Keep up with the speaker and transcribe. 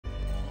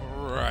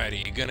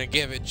Alrighty, gonna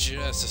give it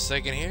just a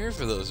second here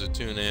for those who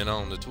tune in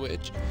on the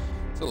Twitch.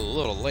 It's a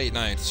little late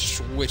night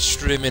Twitch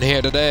streaming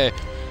here today.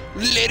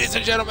 Ladies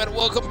and gentlemen,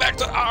 welcome back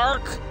to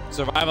Ark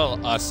Survival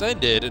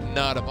Ascended,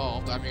 not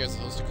Evolved. I'm your guys'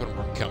 host, Dakota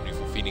from Company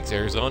from Phoenix,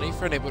 Arizona,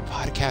 for neighborhood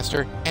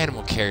podcaster,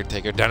 animal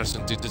caretaker, Dinos,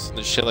 and do this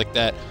and shit like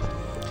that.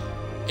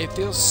 It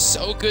feels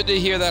so good to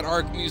hear that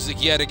Ark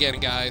music yet again,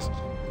 guys.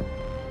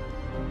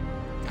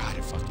 God,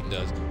 it fucking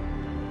does.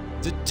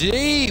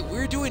 Today,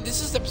 we're doing,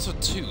 this is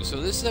episode 2, so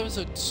this is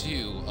episode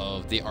 2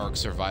 of the Ark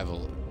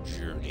Survival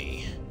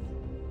Journey.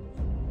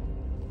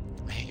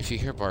 If you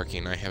hear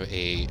barking, I have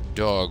a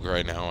dog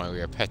right now while we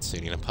are pet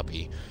sitting, a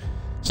puppy.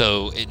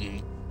 So, it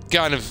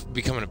kind of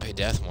becoming a pay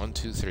death, 1,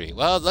 2, 3.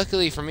 Well,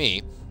 luckily for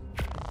me,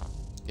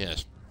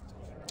 yes.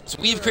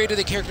 So we've created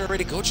a character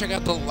already. Go check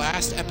out the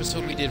last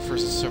episode we did for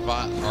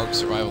Ark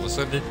Survival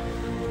Ascended.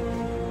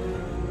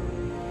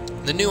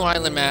 The new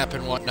island map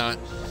and whatnot.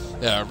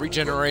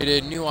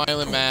 Regenerated, new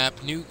island map,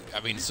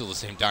 still the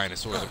same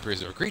dinosaurs and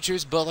preserved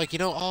creatures, but like, you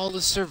know, all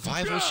the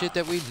survival shit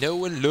that we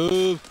know and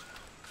love.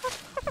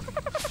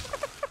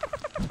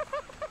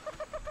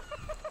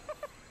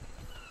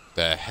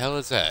 The hell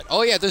is that?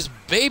 Oh yeah, there's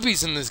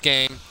babies in this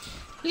game.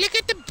 Look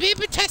at the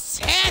baby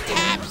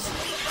triceratops.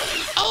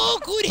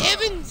 Oh, good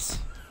heavens.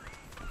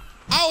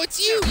 Oh, it's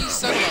you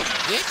son of a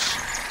bitch.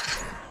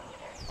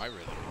 I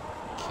really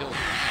killed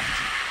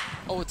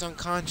that. Oh, it's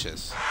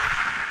unconscious.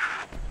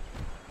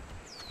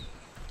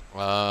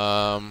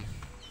 Does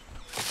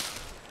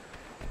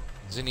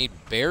it need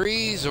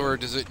berries, or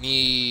does it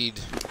need...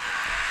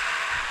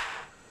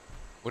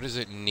 What does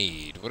it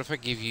need? What if I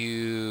give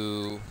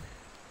you...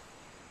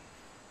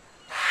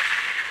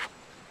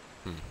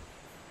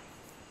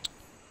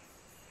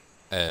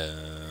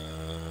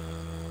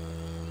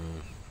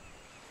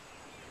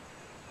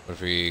 What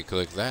if we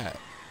click that?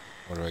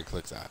 What do I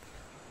click that?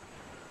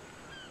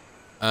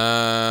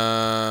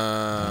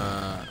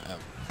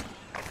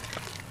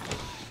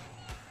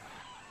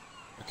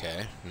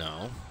 Okay,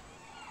 no.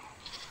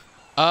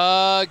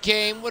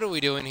 Game, what are we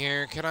doing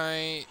here? Can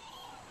I...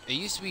 It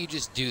used to be you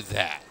just do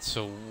that,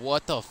 so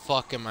what the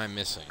fuck am I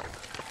missing?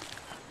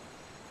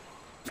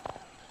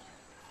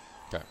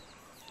 Okay.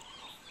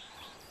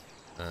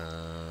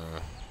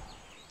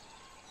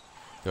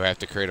 Do I have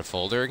to create a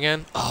folder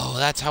again? Oh,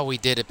 that's how we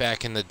did it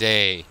back in the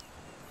day.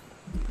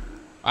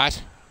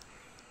 What?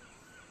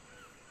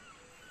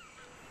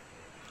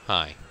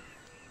 Hi.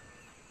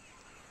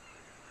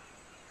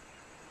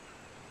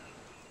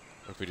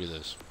 What if we do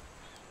this?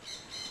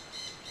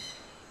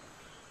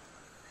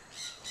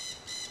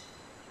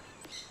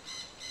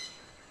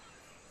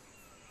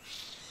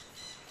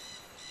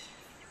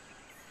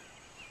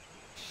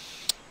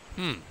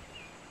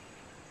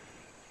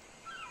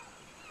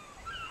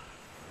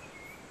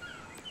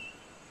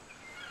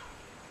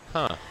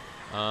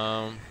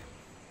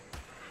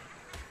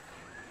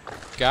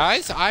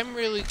 Guys, I'm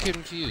really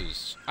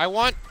confused. I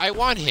want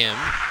him.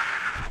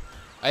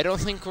 I don't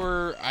think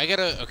we're...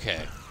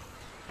 Okay.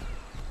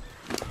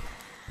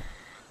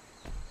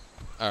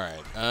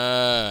 Alright,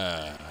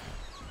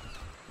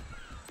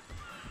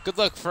 good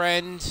luck,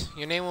 friend.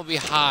 Your name will be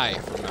High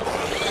from now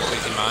on.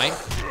 Is he mine?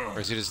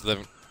 Or is he just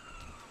living...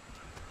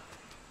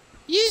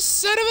 You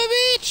son of a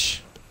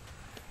bitch!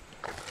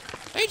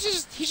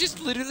 He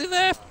just literally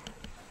left.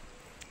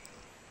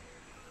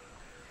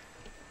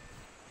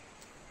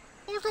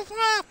 What the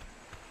fuck?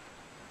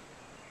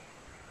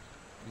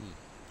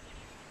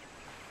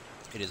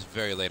 It is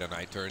very late at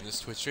night during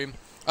this Twitch stream.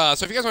 So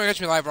if you guys want to catch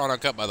me live or on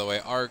Uncut, by the way,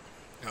 our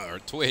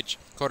Twitch,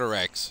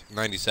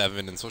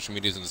 Coderex97, and social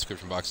media is in the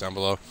description box down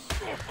below.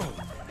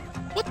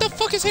 What the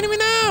fuck is hitting me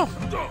now?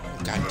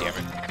 God damn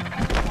it.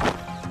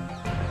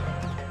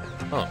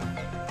 Oh.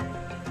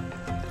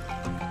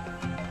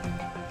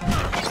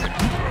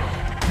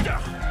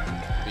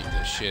 Beat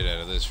the shit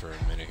out of this for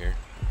a minute here.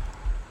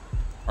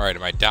 Alright,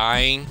 am I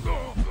dying?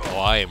 Oh,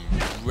 I am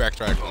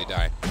retroactively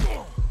dying.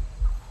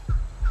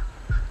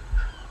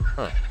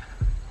 Huh.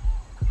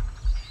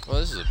 Well,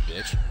 this is a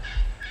bitch.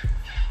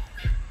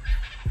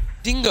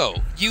 Dingo,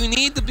 you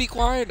need to be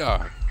quiet,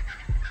 dog.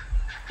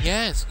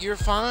 Yes, you're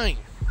fine.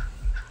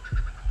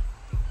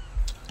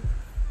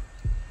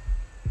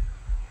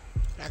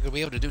 Not gonna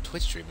be able to do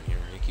Twitch streaming here.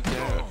 You keep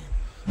that.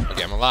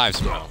 Okay, I'm alive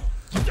somehow.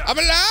 I'm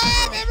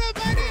alive,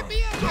 everybody!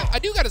 Be alive. I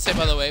do gotta say,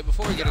 by the way,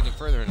 before we get any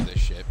further into this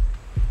shit.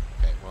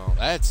 Okay, well,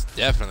 that's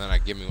definitely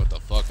not giving me what the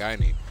fuck I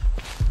need.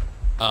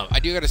 I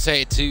do gotta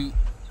say, too,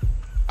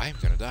 I'm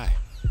gonna die.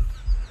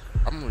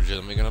 I'm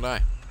legitimately gonna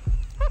die.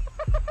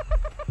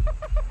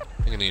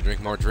 I'm gonna need to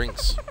drink more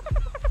drinks.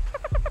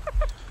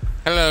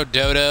 Hello,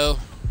 Dodo.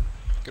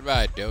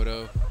 Goodbye,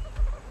 Dodo.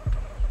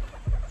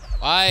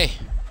 Why?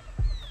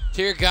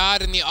 Dear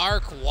God in the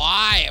Ark,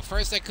 why? At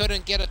first I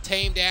couldn't get a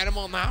tamed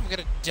animal, now I'm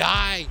gonna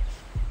die.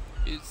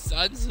 You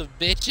sons of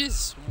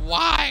bitches,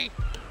 why?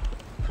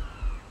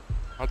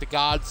 Are the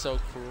gods so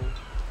cruel?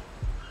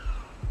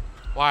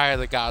 Why are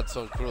the gods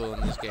so cruel in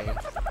this game?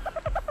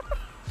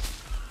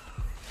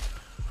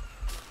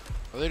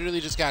 I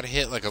literally just got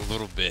hit like a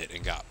little bit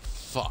and got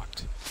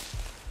fucked.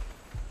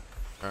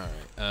 Alright,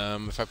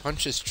 if I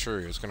punch this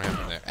tree, what's gonna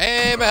happen there?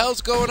 Hey, my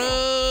health's going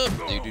up!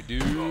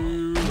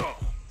 Do-do-do.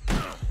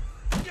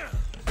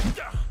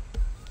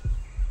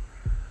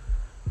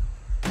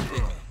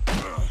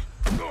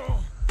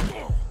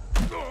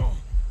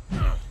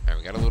 Alright,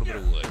 we got a little bit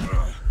of wood.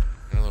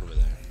 And a little bit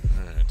there.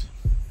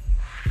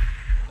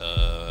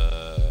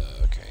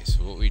 Alright. Okay,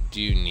 so what we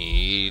do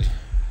need...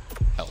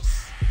 health.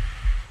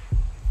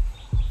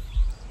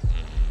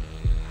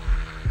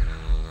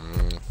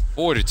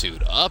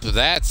 Fortitude. Up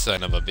that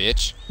son of a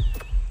bitch.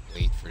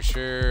 Wait for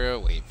sure.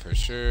 Wait for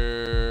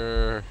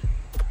sure.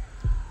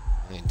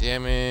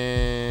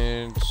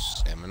 Damage.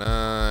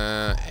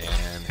 Stamina.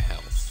 And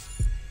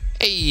health.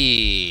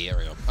 Hey! There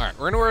we go. Alright,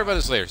 we're gonna worry about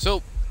this later.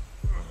 So,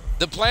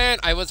 the plan,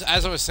 as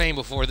I was saying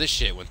before, this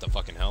shit went to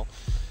fucking hell.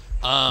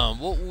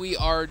 What we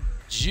are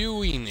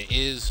doing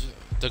is,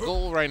 the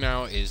goal right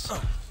now is...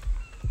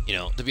 you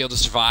know, to be able to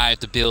survive,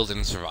 to build,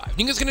 and survive.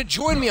 You guys gonna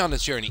join me on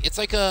this journey. It's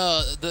like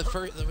when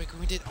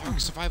we did Ark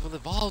Survival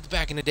Evolved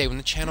back in the day when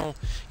the channel,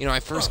 you know, I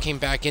first came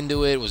back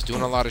into it, was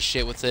doing a lot of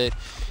shit with it,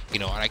 you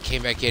know, and I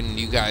came back in and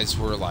you guys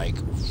were like,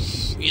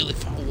 really,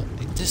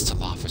 this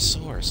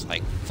Dilophosaurus,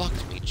 like,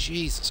 fucked me,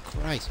 Jesus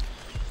Christ.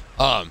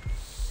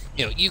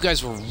 You know, you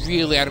guys were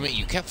really adamant.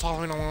 You kept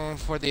following along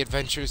for the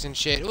adventures and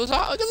shit. It was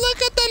all,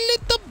 look at the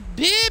little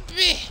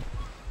baby.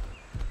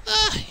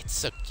 Ah, it's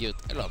so cute.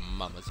 Hello,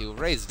 mamas. You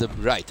raised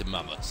them right,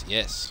 mamas.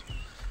 Yes.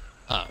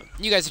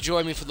 You guys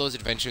enjoy me for those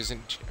adventures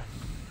and...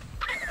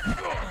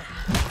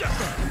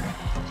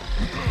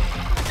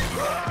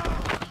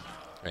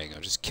 there you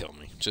go. Just kill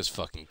me. Just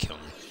fucking kill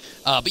me.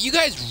 But you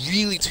guys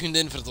really tuned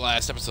in for the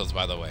last episodes,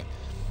 by the way.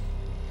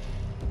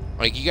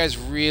 Like, you guys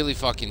really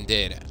fucking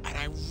did. And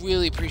I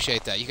really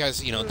appreciate that. You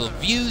guys, you know, the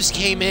views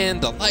came in,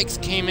 the likes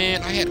came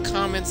in. I had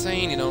comments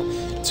saying, you know,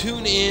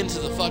 tune in to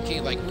the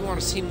fucking, like, we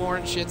want to see more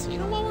and shit. So, you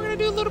know what? We're going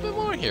to do a little bit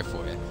more here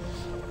for you.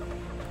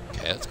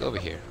 Okay, let's go over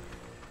here.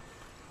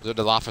 Is the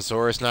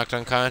Dilophosaurus knocked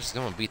unconscious?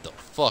 I'm going to beat the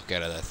fuck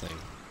out of that thing.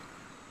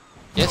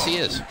 Yes, he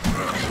is.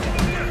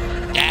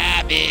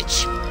 Ah,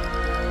 bitch!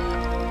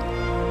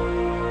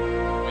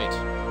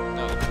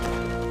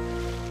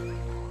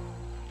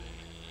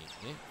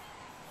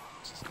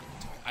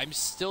 I'm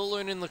still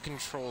learning the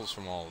controls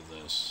from all of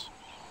this.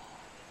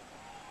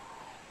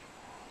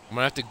 I'm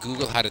gonna have to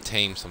Google how to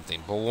tame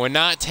something, but we're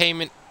not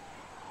taming.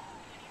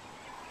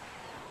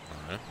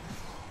 Alright.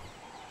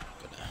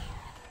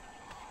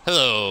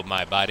 Hello,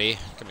 my buddy.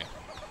 Come here.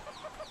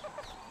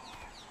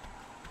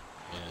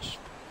 Yes.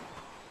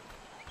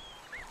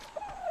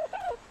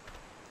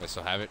 I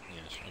still have it?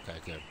 Yes. Okay,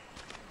 good.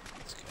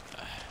 Let's go.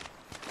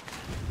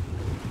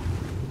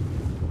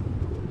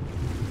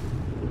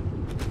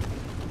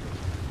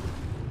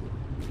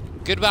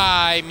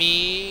 Goodbye,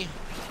 me.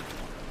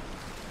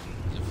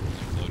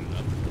 Floating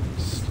up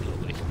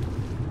slowly.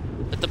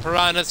 Let the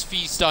piranhas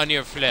feast on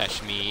your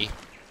flesh, me.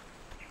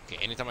 Okay,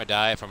 anytime I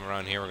die, if I'm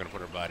around here, we're gonna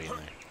put our body in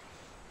there.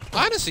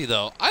 Honestly,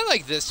 though, I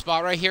like this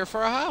spot right here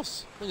for a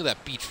house. Look at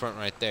that beachfront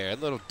right there. A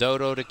little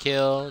dodo to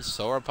kill,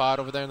 sauropod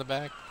over there in the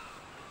back.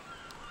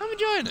 I'm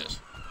enjoying this.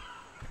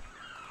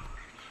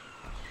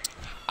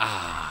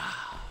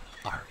 Ah,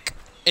 Ark.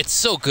 It's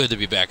so good to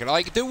be back. And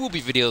like, there will be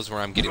videos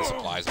where I'm getting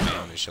supplies of my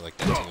own and shit like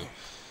that too.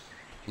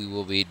 We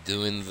will be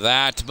doing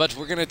that, but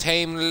we're gonna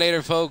tame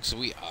later, folks.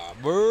 We are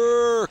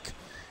work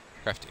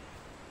crafting.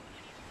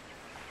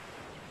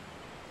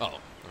 Oh,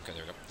 okay,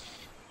 there we go.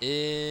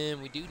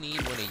 We do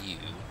need one of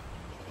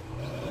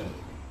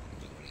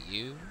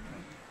you.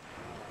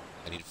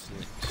 I need a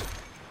flint.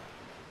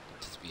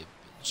 Just be a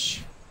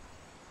bitch.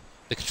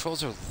 The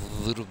controls are a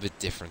little bit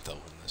different though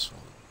in this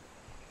one.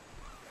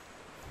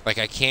 Like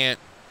I can't.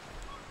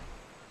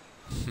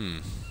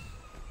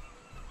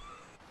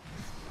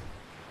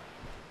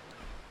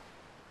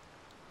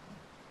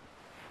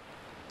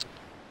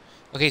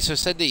 Okay, so it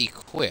said to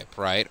equip,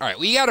 right? Alright,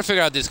 we gotta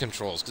figure out these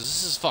controls, because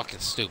this is fucking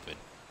stupid.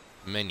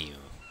 Menu.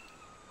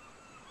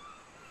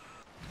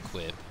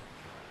 Equip.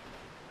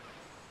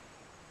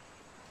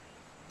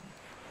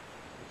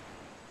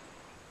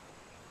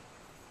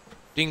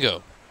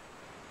 Dingo.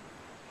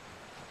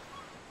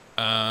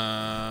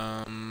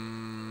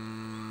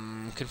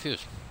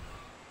 Confused.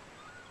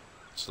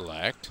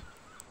 Select.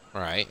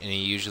 Alright, and you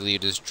usually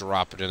just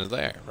drop it into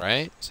there,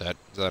 right? Is that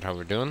how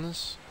we're doing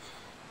this?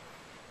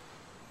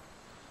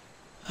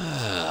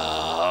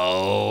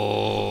 Oh.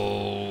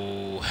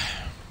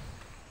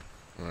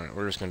 Alright,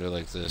 we're just gonna do it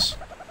like this.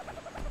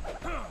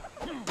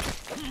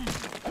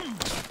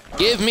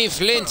 Give me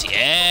flint!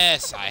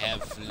 Yes, I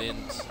have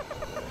flint.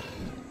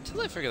 Until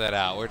I figure that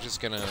out, we're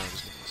just gonna...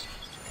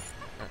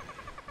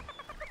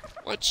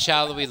 What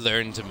shall we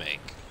learn to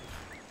make?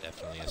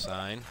 Definitely a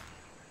sign.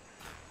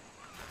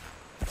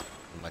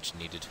 Much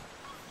needed.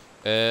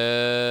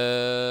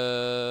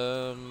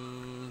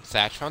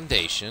 Thatch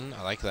foundation.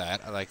 I like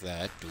that. I like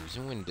that. Doors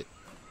and windows.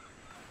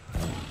 I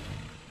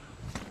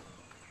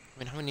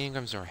mean, how many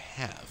engrams do I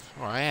have?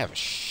 Oh, I have a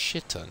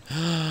shit ton.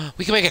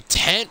 We can make a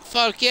tent?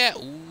 Fuck yeah!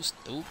 Ooh,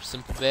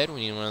 simple bed. We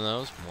need one of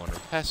those. Mortar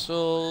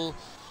pestle.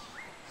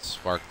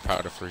 Spark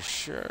powder for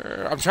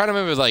sure. I'm trying to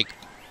remember, like,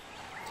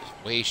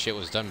 way shit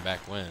was done back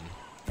when.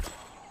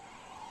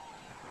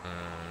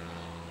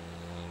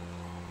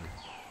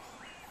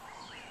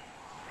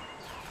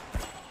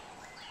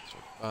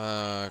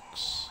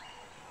 Bucks.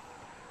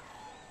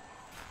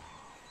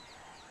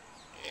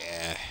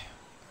 Yeah.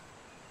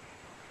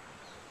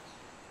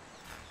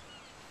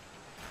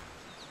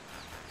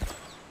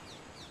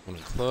 One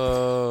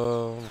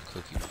club,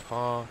 cookie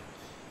paw,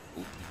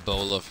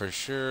 bola for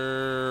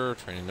sure.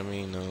 Training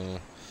dummy, no.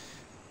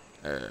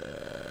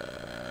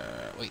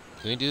 Wait,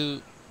 can we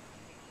do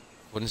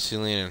wooden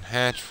ceiling and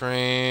hatch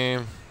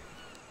frame?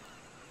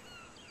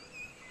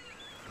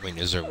 Wait,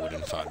 is there a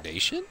wooden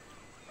foundation?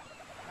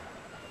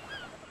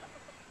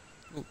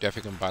 Ooh,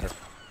 definitely butter.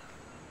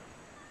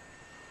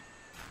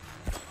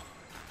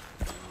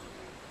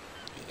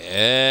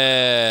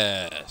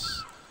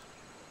 Yes.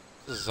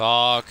 This is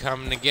all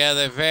coming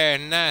together very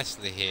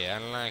nicely here.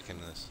 I'm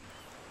liking this.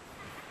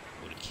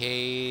 Wooden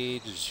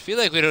cage. I feel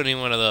like we don't need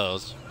one of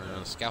those.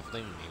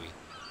 Scaffolding, maybe.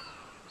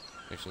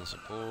 Section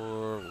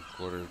support.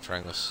 Quarter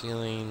triangle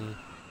ceiling.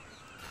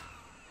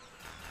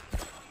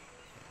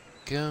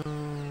 Go.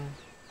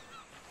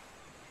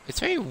 It's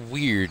very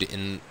weird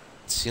in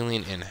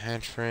ceiling and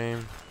hatch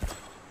frame.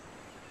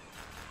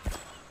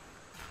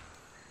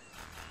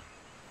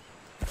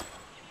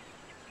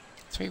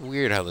 It's very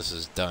weird how this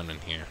is done in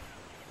here.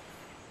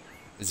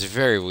 It's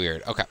very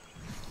weird. Okay.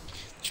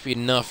 Should be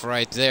enough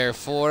right there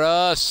for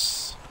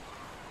us.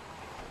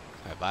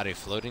 Is my body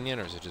floating yet,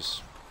 or is it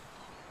just...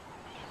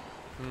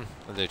 a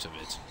little bit.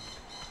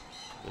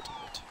 A little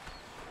bit.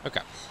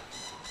 Okay.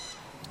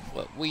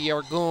 What we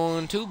are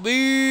going to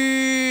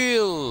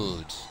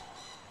build...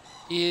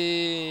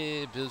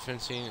 Yeah, build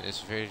fencing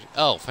is very...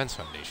 Oh, fence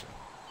foundation.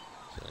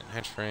 Ceiling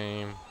hatch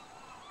frame.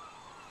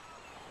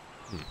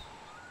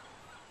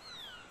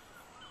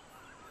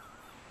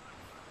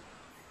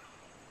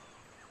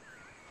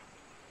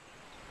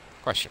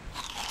 Question.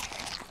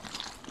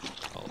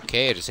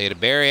 Okay, I just ate a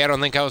berry. I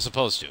don't think I was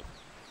supposed to.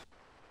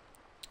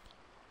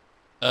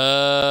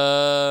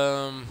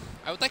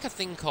 I would like a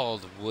thing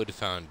called wood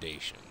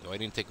foundation. Do I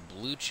need to take a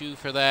blue chew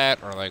for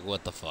that, or like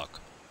what the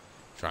fuck?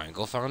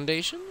 Triangle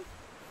foundation?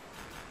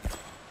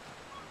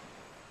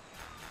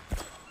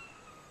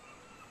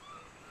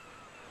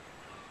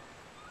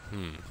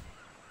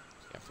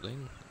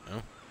 Scaffolding?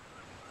 No.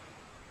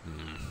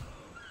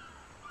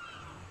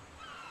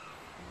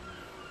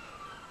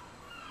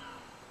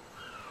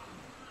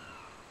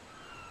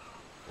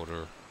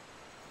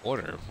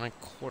 Quarter? My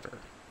quarter.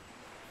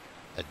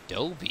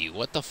 Adobe?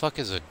 What the fuck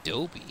is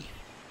Adobe?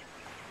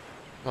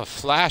 I'm a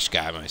Flash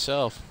guy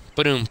myself.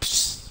 Ba-doom.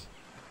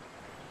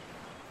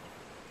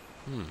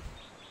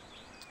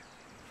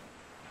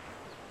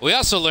 We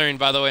also learned,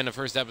 by the way, in the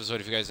first episode,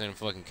 if you guys didn't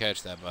fucking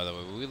catch that, by the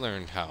way, we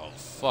learned how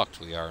fucked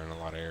we are in a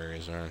lot of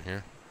areas around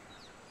here.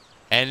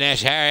 In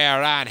this area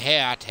around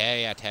here, I tell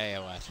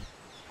you what.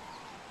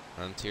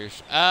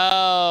 Frontiers.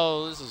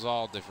 Oh, this is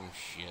all different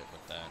shit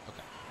with that.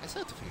 Okay. I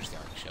still have to finish the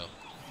arc show.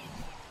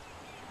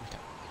 Okay.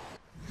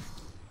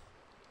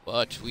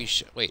 But we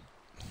should... Wait.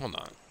 Hold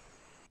on.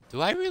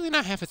 Do I really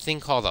not have a thing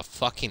called a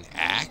fucking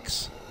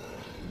axe?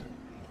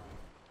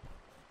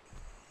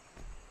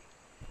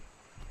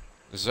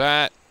 Is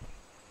that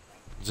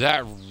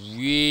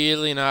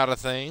really not a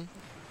thing?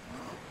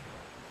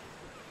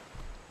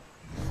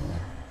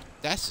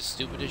 That's the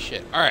stupidest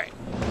shit. Alright.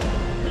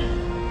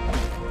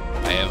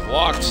 I have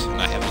walked, and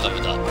I have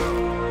leveled up.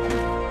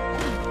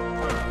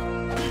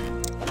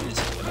 This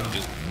is what I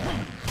do.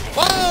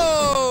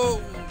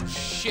 Whoa!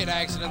 Shit,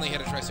 I accidentally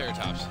hit a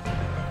Triceratops.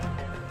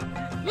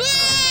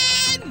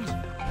 Run!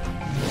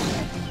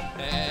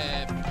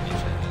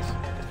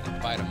 Take a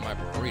bite of my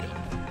burrito.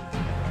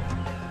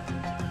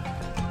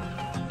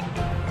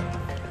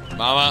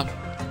 Mama,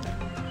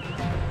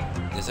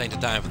 this ain't the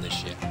time for this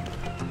shit.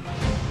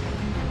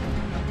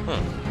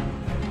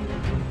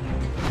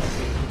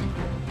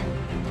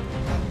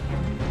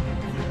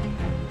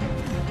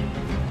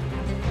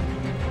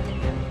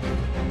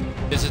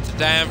 This is the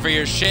time for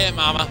your shit,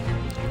 Mama.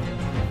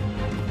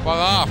 Fuck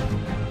off.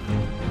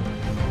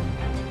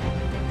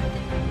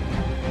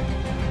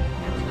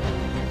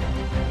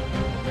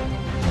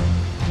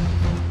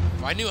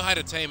 If I knew how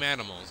to tame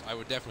animals, I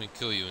would definitely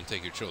kill you and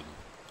take your children.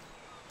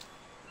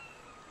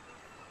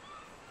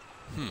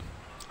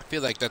 I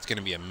feel like that's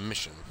gonna be a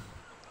mission.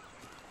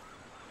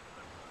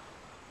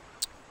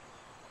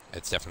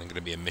 It's definitely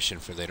gonna be a mission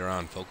for later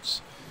on,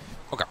 folks.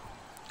 Okay.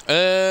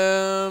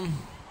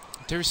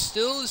 There's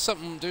still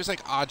something. There's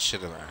like odd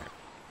shit in there.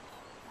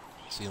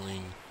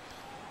 Ceiling.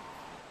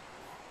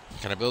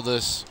 Can I build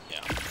this?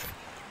 Yeah.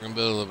 We're gonna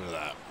build a little bit of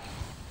that.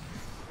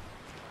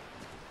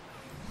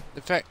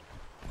 In fact,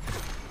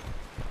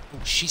 oh,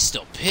 she's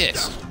still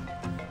pissed.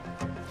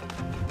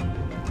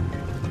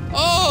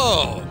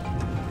 Oh.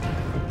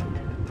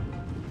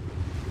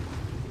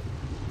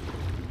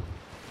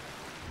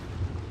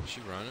 Is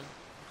she running?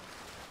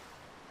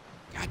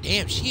 God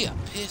damn, she a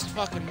pissed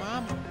fucking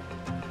mama.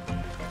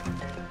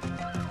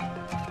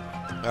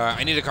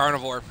 I need a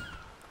carnivore.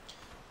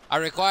 I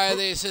require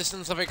the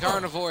assistance of a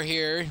carnivore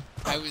here.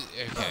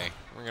 Okay,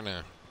 we're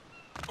gonna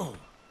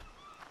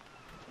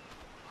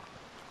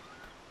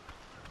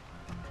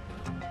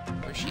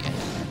Where's she at?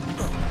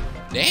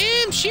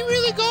 Damn, she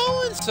really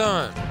going,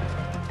 son.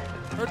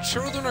 Her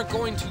children are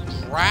going to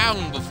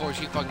drown before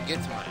she fucking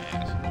gets my ass.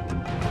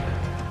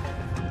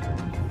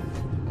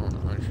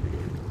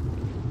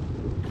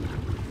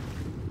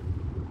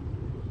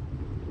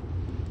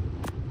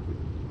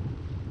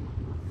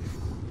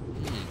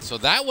 So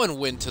that one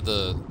went to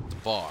the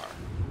bar.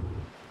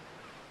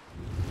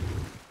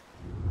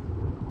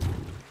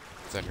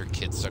 Is that her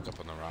kid stuck up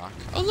on the rock?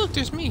 Oh, look,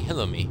 there's me.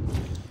 Hello, me.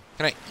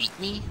 Can I eat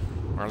me?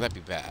 Or would that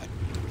be bad?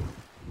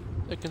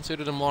 Is that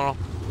considered immoral?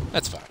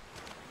 That's fine.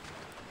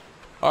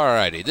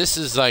 Alrighty, this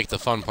is like the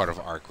fun part of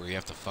Ark, where you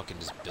have to fucking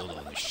just build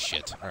all this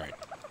shit. Alright.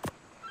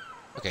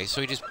 Okay,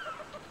 so you just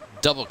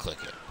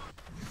double-click it.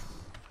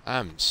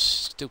 I'm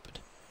stupid.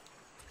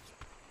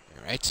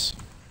 Alright.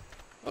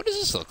 What does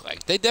this look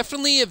like? They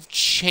definitely have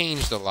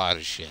changed a lot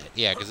of shit.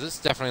 Yeah, because this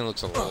definitely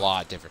looks a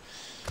lot different.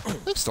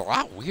 It looks a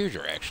lot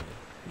weirder, actually.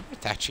 Look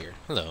at that chair.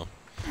 Hello.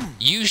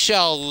 You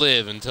shall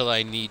live until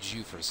I need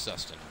you for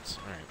sustenance.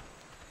 Alright.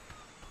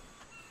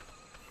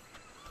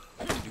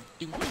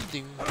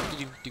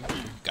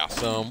 Got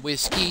some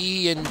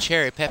whiskey and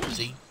cherry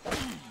Pepsi.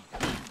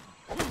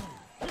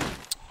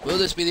 Will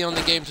this be the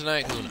only game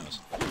tonight? Who knows?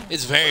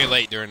 It's very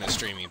late during the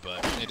streaming, but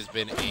it has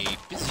been a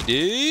busy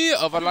day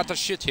of a lot of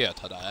shit here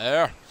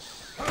today.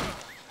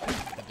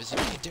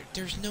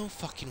 There's no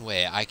fucking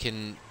way I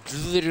can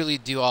literally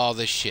do all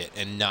this shit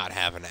and not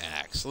have an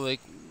axe.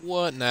 Like,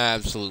 what an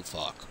absolute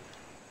fuck.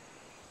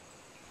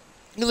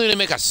 You literally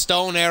make a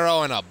stone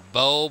arrow and a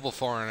bow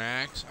before an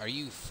axe? Are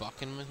you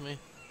fucking with me?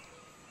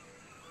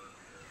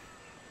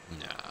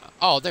 Nah.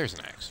 Oh, there's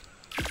an axe.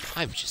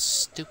 I'm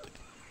just stupid.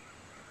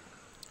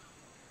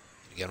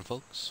 Again,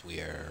 folks, we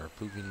are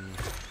proving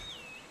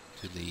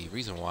to the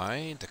reason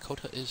why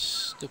Dakota is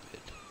stupid.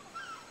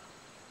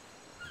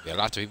 There are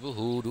lots of people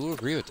who do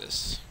agree with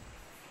this.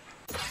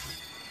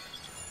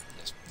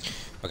 Yes.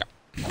 Okay.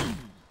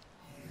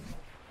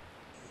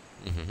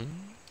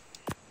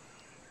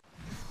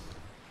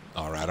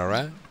 Alright,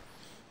 alright.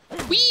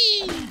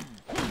 Whee!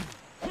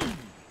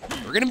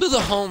 We're gonna build a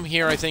home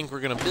here, I think. We're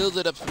gonna build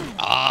it up.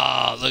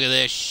 Ah, look at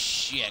this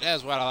shit.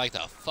 That's what I like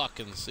to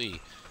fucking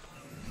see.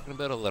 We're gonna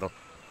build a little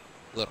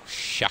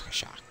shack.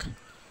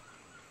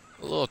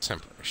 A little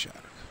temporary shack.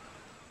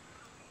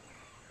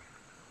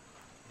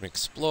 We're gonna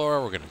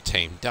explore, we're gonna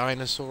tame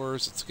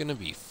dinosaurs. It's gonna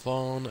be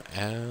fun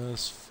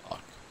as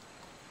fuck.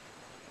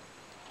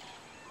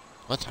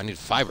 What? I need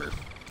fiber.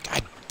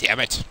 God damn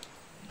it.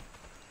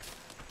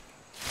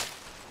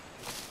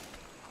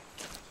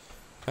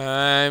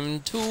 Time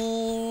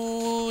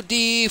to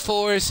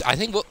deforest. I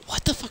think,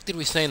 what the fuck did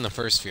we say in the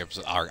first few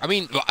episodes? I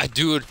mean,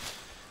 dude.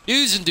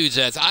 Dudes and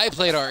dudettes, I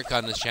played Ark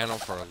on this channel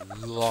for a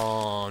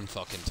long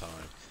fucking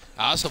time.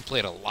 I also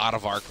played a lot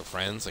of Ark with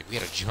friends. Like, we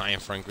had a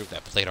giant friend group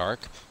that played Ark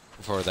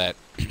before that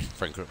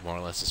friend group more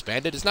or less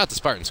disbanded. It's not the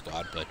Spartan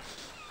Squad, but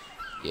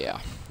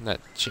yeah, that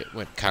shit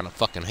went kind of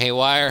fucking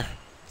haywire.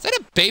 Is that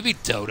a baby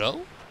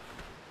dodo?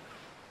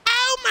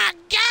 Oh my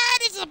god,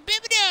 it's a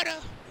baby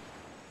dodo!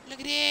 Look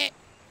at that.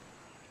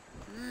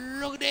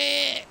 Look at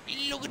that.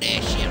 Look at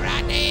that shit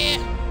right there.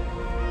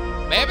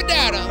 Baby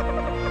dodo.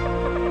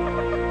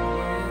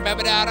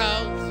 Baby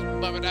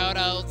dodos, baby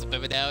dodos,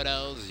 baby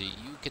dodos.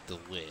 You get to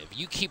live.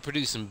 You keep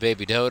producing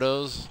baby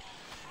dodos.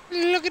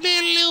 Look at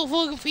that little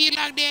fucking feet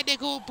like that. They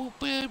go boop,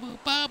 boop, boop,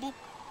 boop,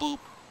 boop,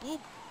 boop,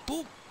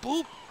 boop,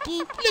 boop,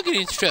 boop. Look at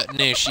it strutting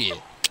their shit.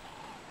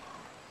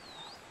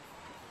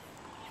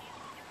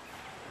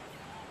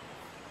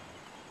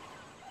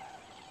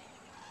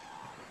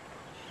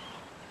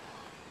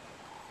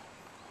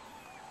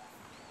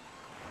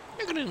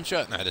 Look at him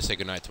strutting. I had to say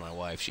goodnight to my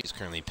wife. She's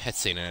currently pet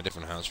sitting in a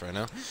different house right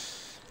now.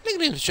 Look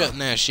at him strutting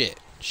that shit.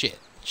 Shit.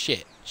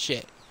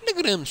 Look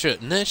at him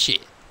strutting that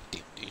shit.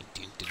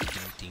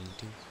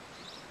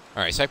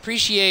 Alright, so I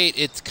appreciate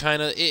it's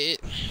kind of...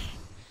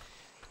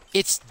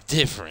 It's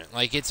different.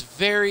 Like, it's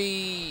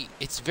very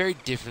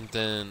different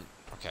than...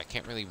 Okay, I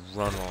can't really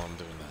run while I'm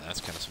doing that.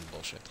 That's kind of some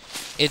bullshit.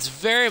 It's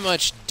very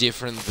much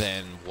different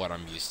than what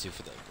I'm used to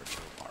for the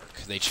virtual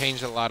Ark. They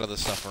changed a lot of the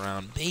stuff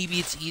around. Maybe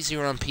it's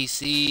easier on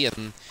PC,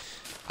 and...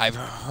 I've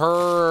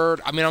heard,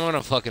 I mean,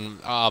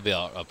 I'll be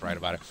upright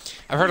about it.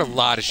 I've heard a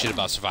lot of shit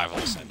about Survival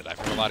Ascended. I've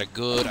heard a lot of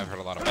good, I've heard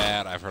a lot of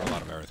bad, I've heard a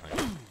lot of everything.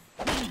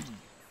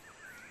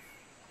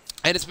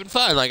 And it's been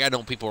fun. Like, I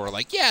know people were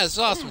like, yeah, it's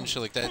awesome and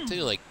shit like that,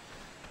 too. Like,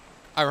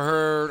 I've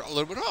heard a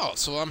little bit of all,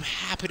 so I'm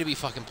happy to be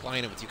fucking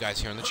playing it with you guys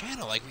here on the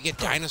channel. Like, we get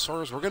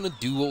dinosaurs, we're gonna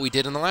do what we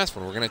did in the last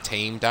one. We're gonna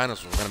tame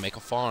dinosaurs, we're gonna make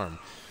a farm.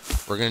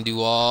 We're gonna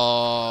do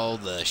all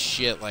the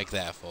shit like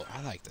that.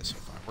 I like this so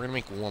far. We're gonna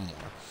make one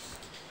more.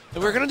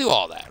 And we're gonna do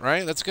all that,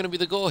 right? That's gonna be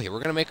the goal here. We're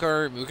gonna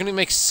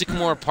make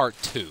Sycamore Part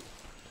 2.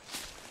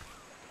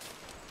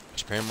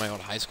 Which apparently my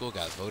old high school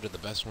got voted the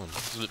best one.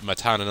 This is my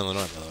town in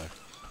Illinois, by the way.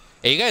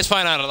 Hey, you guys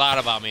find out a lot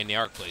about me in the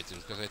Ark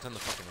playthroughs because I tend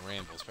to fucking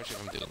ramble, especially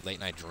if I'm doing late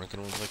night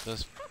drinking ones like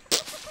this.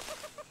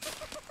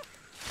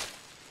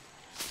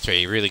 That's right,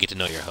 you really get to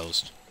know your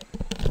host.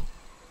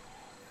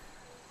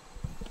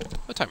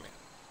 What time are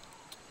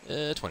we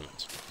at? 20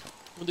 minutes.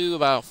 We'll do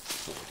about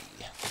 40.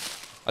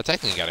 I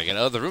technically gotta get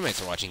other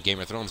roommates are watching Game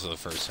of Thrones for the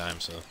first time,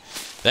 so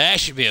that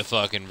should be a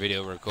fucking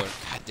video record.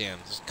 God damn,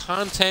 there's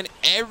content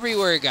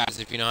everywhere, guys,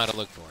 if you know how to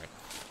look for it.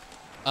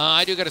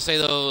 I do gotta say,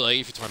 though, like,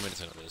 if you're 20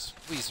 minutes into this,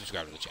 please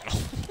subscribe to the channel.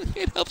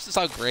 It helps us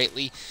out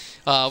greatly.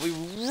 We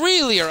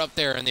really are up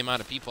there in the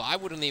amount of people. I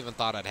wouldn't even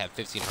thought I'd have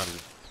 1,500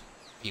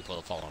 people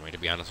to follow me, to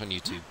be honest, on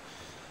YouTube.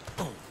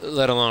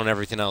 Let alone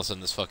everything else in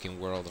this fucking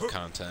world of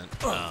content.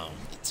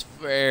 It's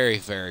very,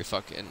 very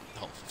fucking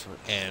helpful.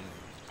 And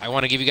I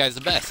want to give you guys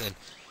the best. And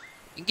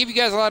give you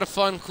guys a lot of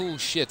fun, cool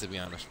shit, to be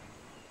honest.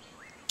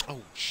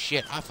 Oh,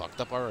 shit. I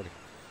fucked up already.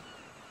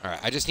 Alright,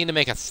 I just need to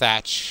make a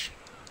thatch.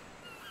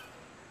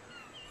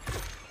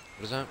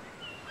 What is that?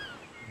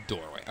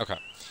 Doorway. Okay.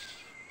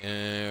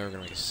 And we're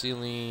going to make a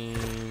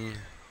ceiling.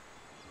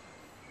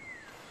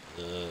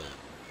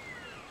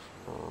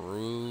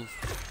 Roof.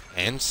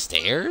 And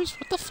stairs?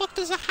 What the fuck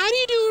does that? How do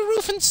you do a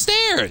roof and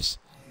stairs?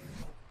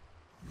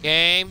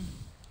 Game.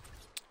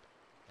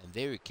 I'm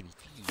very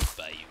confused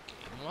by you,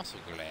 game. I'm also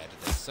glad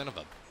that son of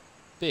a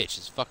bitch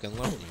is fucking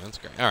loving me. That's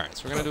great. Alright,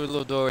 so we're gonna do a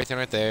little doorway thing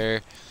right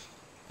there.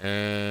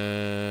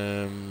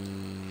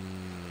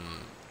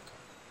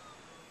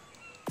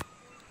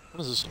 What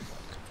does this look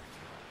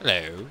like?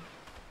 Hello.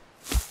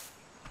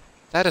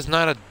 That is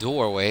not a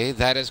doorway.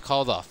 That is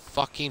called a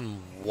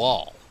fucking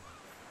wall.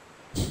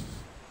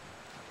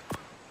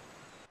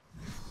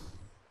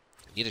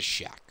 Need a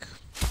shack.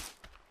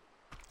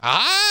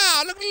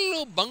 Ah, look at a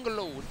little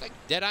bungalow. It's like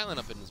Dead Island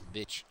up in this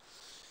bitch.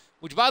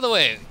 Which, by the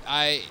way,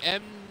 I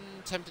am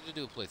tempted to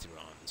do a playthrough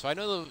on. So I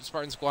know the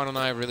Spartan Squad and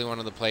I really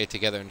wanted to play it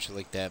together and shit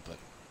like that, but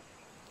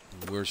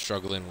we're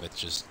struggling with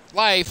just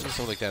life and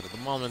stuff like that at the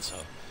moment, so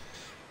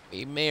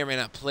we may or may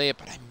not play it,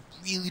 but I'm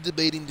really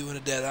debating doing a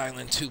Dead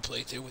Island 2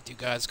 playthrough with you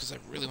guys, because I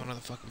really wanted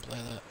to fucking play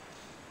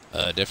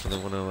that. Definitely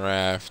want to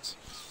raft.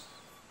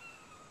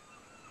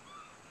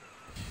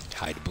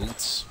 Hide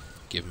boots.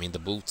 Give me the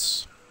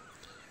boots.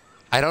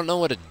 I don't know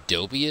what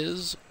Adobe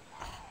is.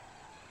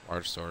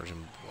 Large storage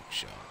and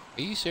bookshelf.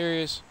 Are you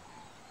serious?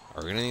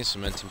 We're gonna need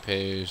cementing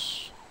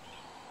paste.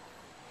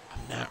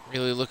 I'm not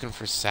really looking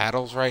for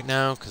saddles right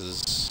now,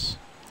 because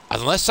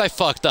unless I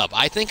fucked up.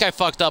 I think I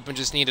fucked up and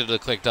just needed to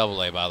click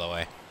AA, by the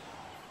way.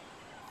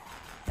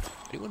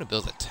 I do want to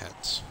build a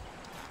tent.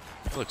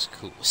 That looks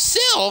cool.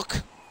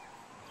 Silk?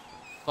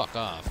 Fuck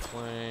off.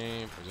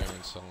 Clay,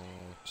 preserving salt.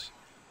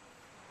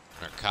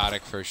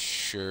 Narcotic for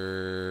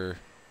sure.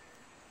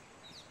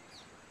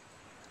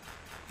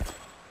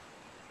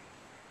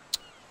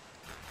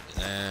 Give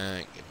me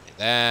that. Give me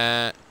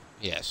that.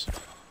 Yes.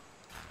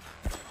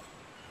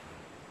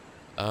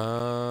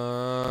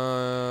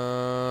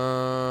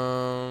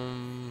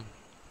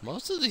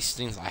 Most of these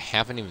things I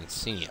haven't even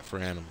seen yet for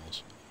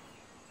animals.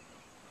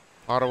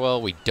 Water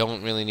well, we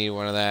don't really need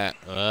one of that.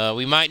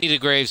 We might need a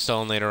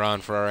gravestone later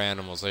on for our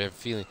animals. I have a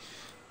feeling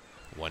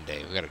one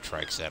day we got a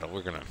trike saddle.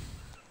 We're gonna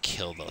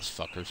kill those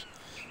fuckers.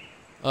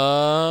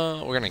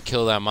 We're gonna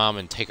kill that mom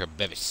and take her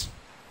babies.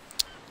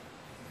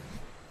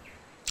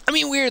 I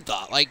mean, weird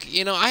thought. Like,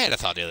 you know, I had a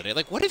thought the other day.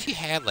 Like, what if you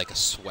had, like, a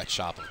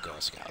sweatshop of Girl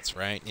Scouts,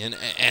 right?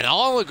 And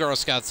all the Girl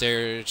Scouts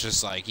there,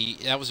 just like,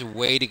 that was a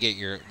way to get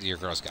your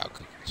Girl Scout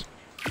cookies.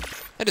 I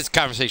had this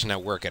conversation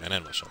at work at an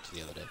animal shelter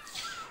the other day.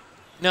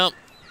 No.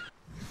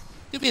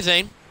 Could be a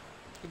thing.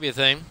 Could be a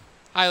thing.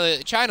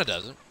 China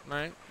does it,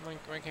 right?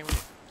 Why can't we?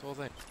 It's the whole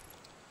thing.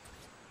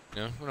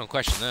 You know, we don't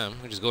question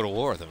them. We just go to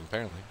war with them,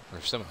 apparently. Or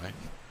semi.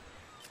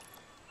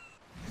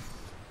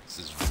 This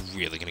is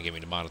really gonna get me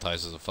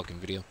demonetized as a fucking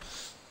video.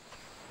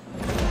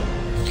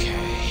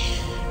 Okay.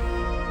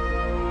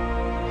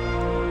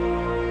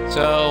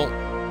 So,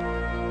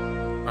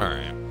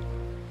 alright.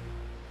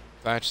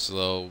 Thatch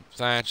slow,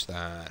 thatch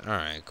that.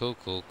 Alright, cool,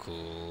 cool,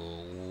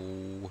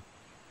 cool.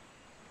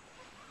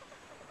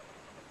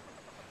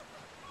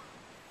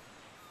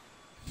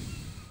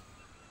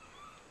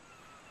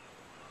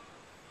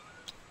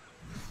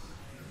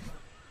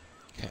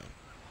 Okay.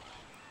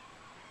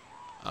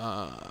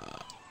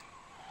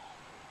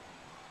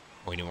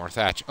 We need more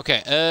thatch.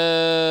 Okay,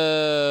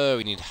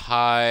 we need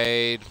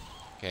hide.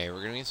 Okay,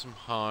 we're gonna need some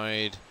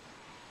hide.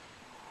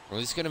 We're at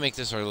least gonna make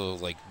this our little,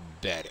 like,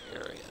 bed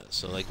area.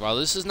 So, like, while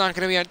this is not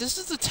gonna be, this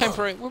is a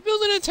temporary, we're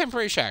building a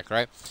temporary shack,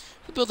 right?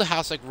 We build a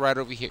house, like, right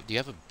over here. Do you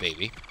have a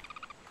baby?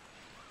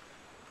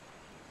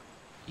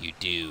 You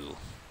do.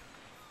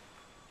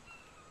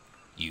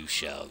 You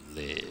shall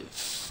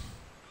live.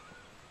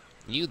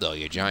 You, though,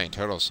 you giant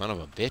turtle son of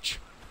a bitch.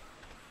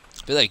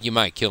 I feel like you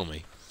might kill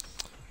me.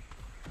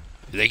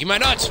 I feel like you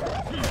might not.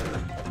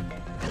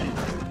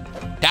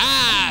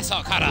 Ah,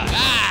 Salkara.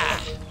 Ah!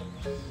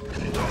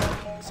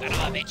 Son of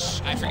a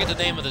bitch. I forget the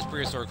name of this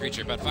prehistoric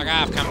creature, but fuck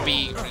off, come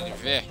be. What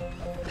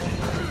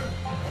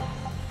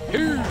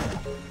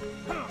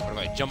if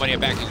I jump on your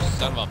back, you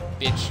son of a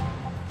bitch?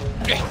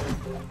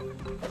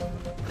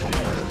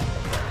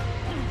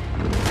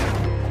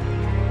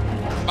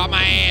 Pop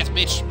my ass,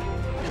 bitch.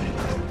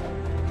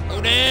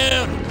 Go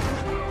down.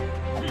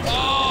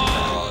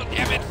 Oh,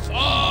 damn it.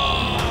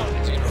 Oh.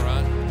 Is he gonna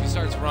run? If he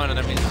starts running,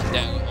 that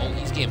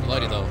see him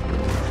bloody, though.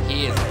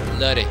 He is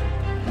bloody.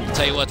 I'll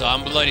tell you what, though,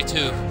 I'm bloody,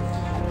 too.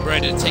 I'm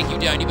ready to take you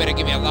down. You better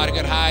give me a lot of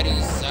good hide,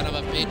 you son of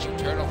a bitch, you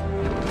turtle.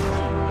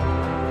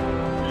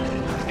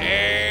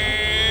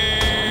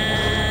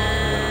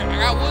 I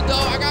got wood, though.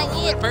 I got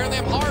wood. Apparently,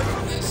 I'm hard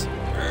from this.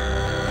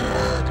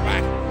 Come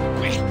on.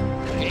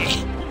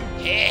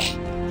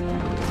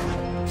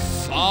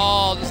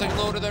 Fall, just like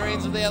Lord of the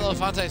Rings of the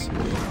Elephantes.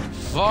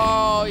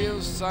 Fall,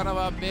 you son of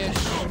a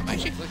bitch. I'm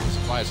actually collecting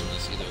supplies on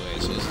this either way,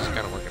 so this is kind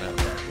of working out.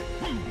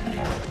 I'm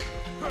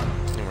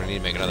gonna need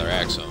to make another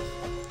axe, so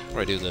how do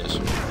I do this?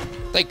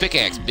 Like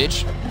pickaxe,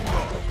 bitch.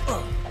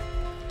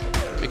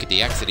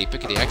 Pickety-axity,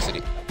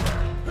 pickety-axity.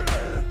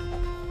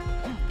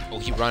 Oh,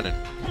 he's running.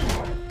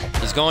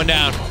 He's going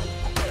down.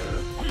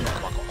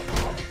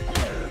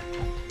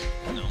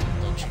 No,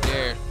 don't you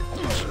dare.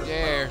 Don't you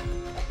dare.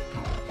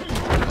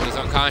 Oh, he's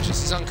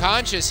unconscious. He's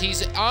unconscious.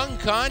 He's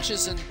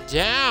unconscious and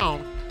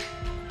down.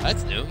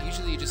 That's new.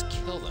 Usually you just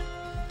kill them.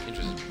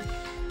 Interesting.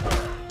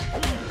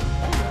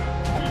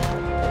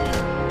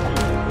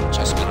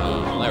 Just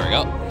gonna... there we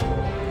go.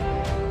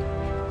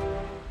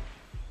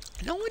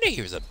 No wonder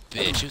he was a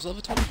bitch. He was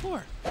level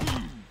 24.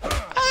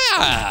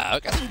 Ah! I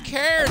got some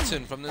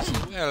keratin from this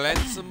as well. And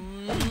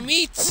some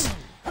meats.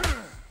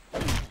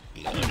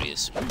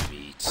 Glorious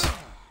meats.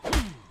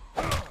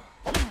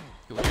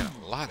 We got a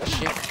lot of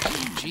shit.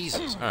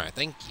 Jesus. Alright,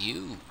 thank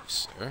you,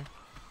 sir.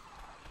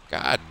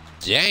 God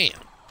damn.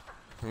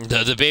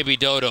 The baby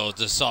dodo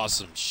just saw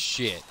some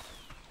shit.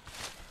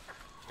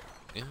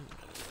 A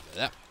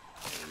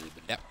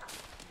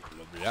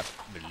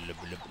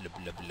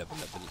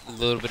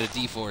little bit of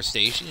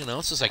deforestation, you know,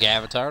 it's just like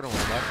Avatar, don't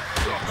worry about it.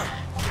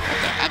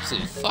 What the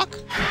absolute fuck?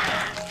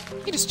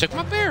 He just took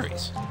my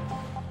berries.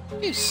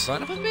 You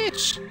son of a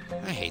bitch.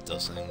 I hate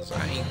those things.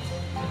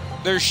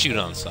 They're shoot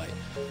on sight.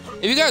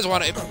 If you guys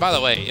want to, by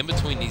the way, in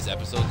between these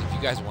episodes, if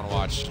you guys want to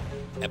watch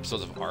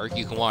episodes of Ark,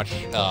 you can watch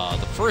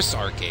the first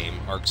Ark game,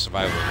 Ark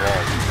Survival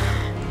Evolved.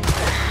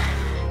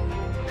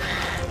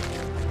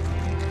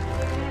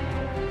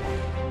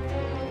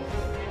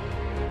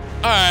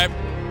 Alright.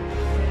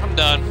 I'm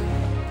done.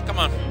 Come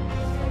on.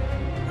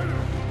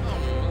 Oh,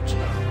 Mooch.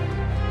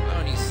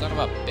 Oh, you son of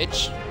a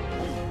bitch.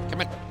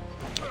 Come in.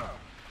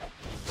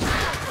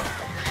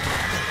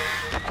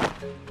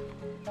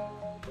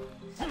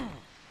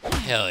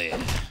 Hell yeah.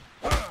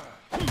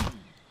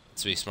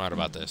 Let's be smart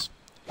about this.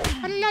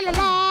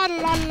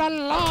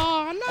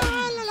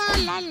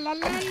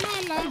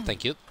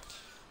 Thank you.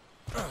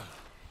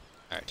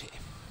 Alright.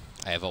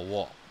 I have a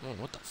wall. Oh,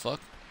 what the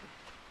fuck?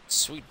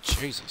 Sweet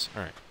Jesus.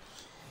 Alright.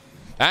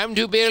 Time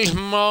to build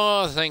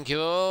more, thank you.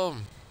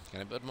 Can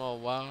I build more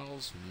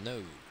walls?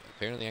 No.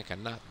 Apparently I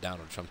cannot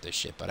Donald Trump this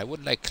shit, but I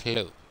would like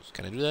clothes.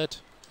 Can I do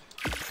that?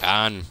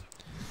 Can.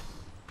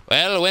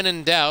 Well, when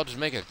in doubt, just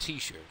make a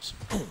t-shirt.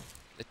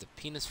 Let the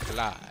penis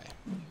fly.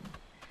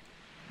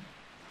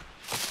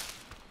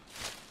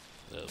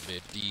 A little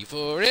bit of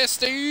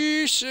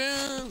deforestation.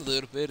 A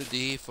little bit of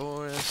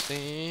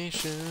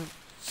deforestation.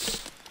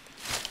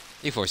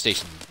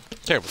 Deforestation.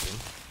 Terrible thing.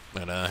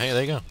 But, hey,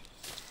 there you go.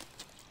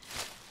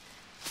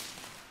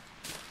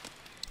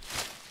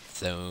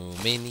 So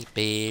many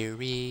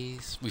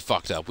berries. We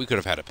fucked up. We could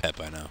have had a pet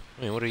by now.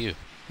 I mean, what are you?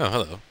 Oh,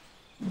 hello.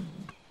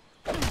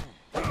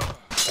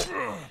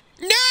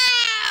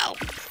 No!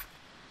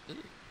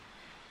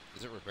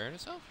 Is it repairing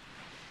itself?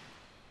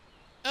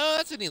 Oh,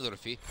 that's a neat little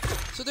feat.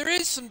 So there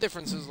is some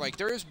differences. Like,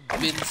 there has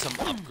been some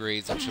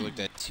upgrades and shit like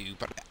that, too.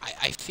 But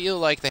I feel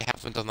like they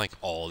haven't done, like,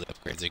 all the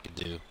upgrades they could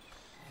do.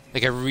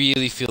 Like, I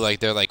really feel like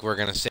they're like, we're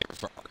gonna save it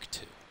for Ark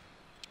 2.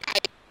 I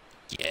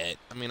get.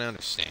 I mean, I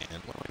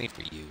understand. What do I need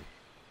for you?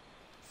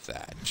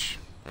 Thatch.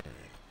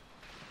 Alright.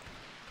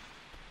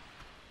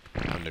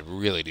 I'm gonna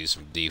really do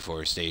some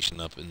deforestation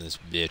up in this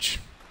bitch.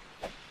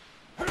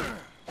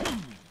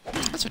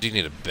 That's what you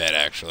need a bed,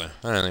 actually.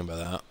 I don't think about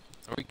that.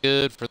 Are we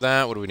good for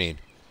that? What do we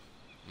need?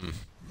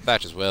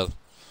 Thatch as well.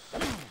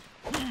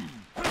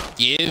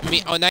 Give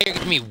me... oh, now you're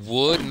giving me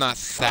wood, not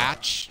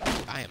thatch?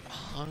 I am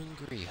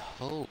hungry.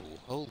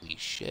 Holy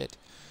shit.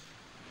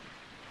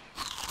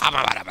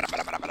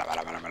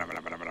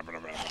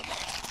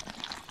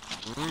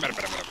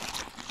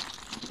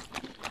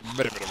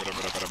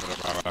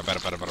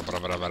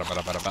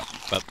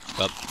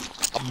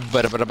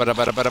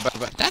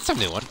 That's a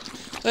new one.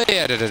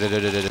 Okay.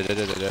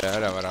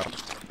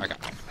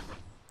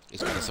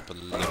 Let's get this up a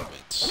little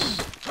bit.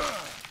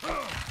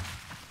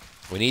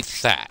 We need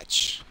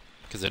thatch.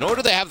 Because in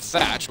order to have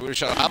thatch, we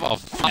shall have a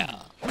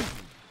fire.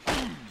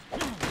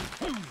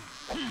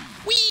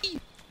 Whee!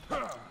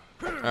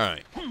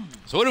 Alright.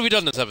 So what have we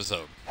done this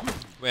episode?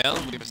 Well,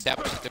 we've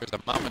established that there's a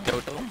mama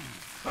dodo.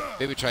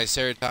 Baby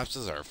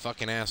triceratopses are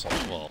fucking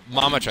assholes. Well,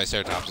 mama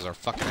triceratopses are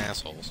fucking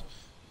assholes.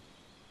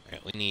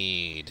 Alright, we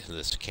need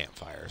this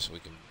campfire so we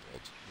can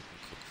cook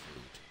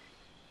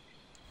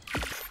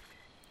food.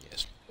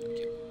 Yes, thank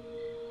you.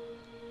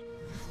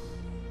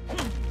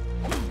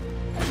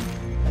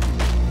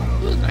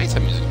 Ooh, nice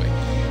music.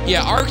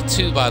 Yeah, Ark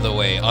 2, by the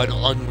way, on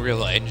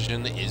Unreal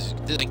Engine is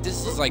like,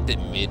 this is like the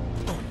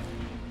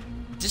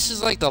this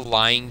is like the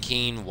Lion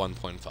King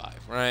 1.5,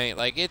 right?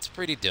 Like, it's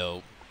pretty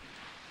dope.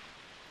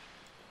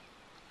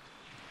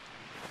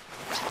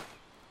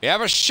 We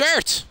have a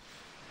shirt!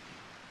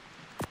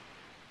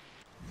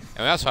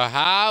 And we also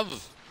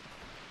have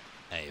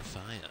a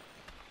fire.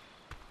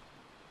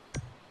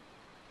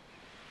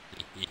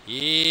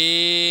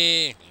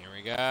 Here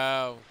we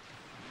go.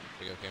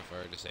 We go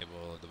campfire,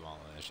 disable,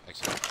 demolish.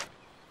 Excellent.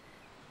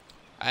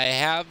 I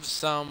have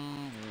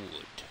some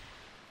wood. Do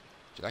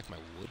you like my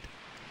wood?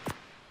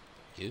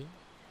 You?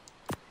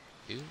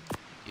 You?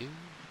 You?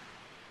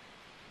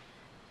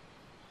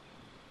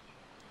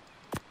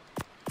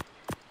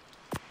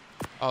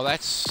 Oh,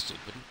 that's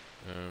stupid.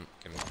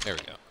 There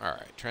we go.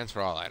 Alright,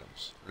 transfer all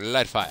items.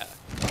 Light fire.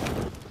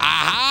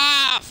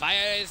 Aha!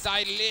 Fire is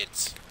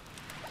lit!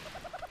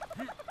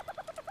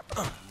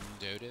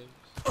 Dodo.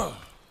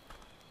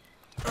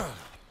 Hello,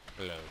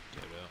 Dodo.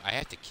 I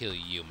have to kill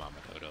you, Mama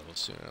Dodo,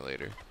 sooner or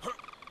later.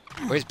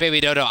 Where's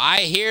baby Dodo?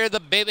 I hear the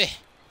baby.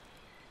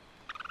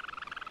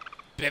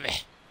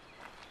 Baby.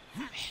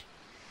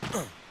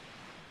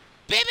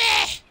 Baby!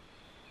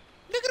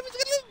 Look at him, he's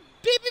got a little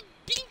baby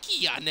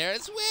binky on there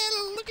as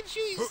well. Look at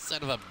you, you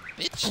son of a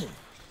bitch.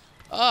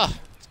 Oh,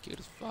 it's cute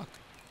as fuck.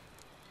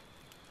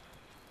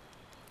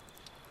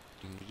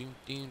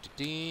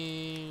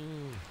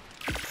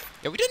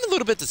 Yeah, we did a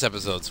little bit this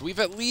episode, so we've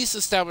at least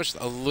established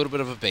a little bit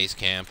of a base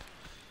camp.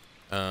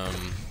 I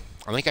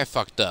think I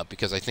fucked up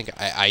because I think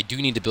I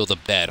do need to build a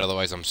bed,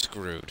 otherwise I'm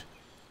screwed.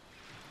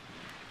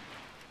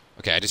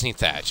 Okay, I just need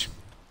thatch.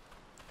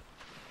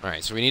 All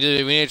right, so we need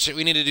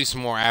to do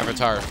some more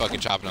Avatar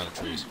fucking chopping on the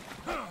trees.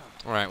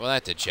 All right, well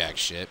that did jack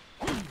shit.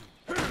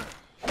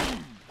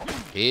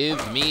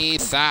 Give me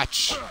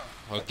thatch,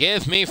 or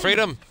give me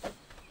freedom,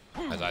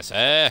 as I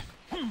say.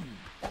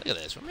 Look at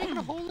this, we're making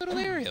a whole little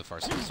area for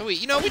ourselves. So we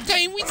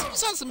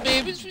saw some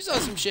babies, we saw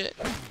some shit.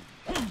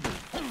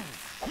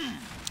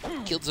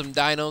 Killed some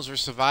dinos, we're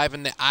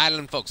surviving the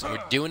island, folks, and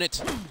we're doing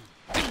it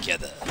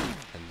together.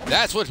 And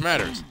that's what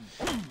matters.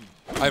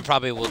 I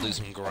probably will do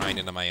some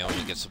grinding on my own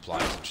to get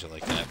supplies and shit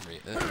like that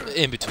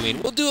in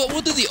between. We'll do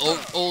the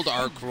old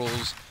ARC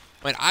rules.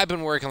 I mean, I've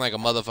been working like a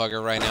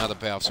motherfucker right now to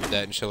pay off some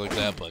debt and shit like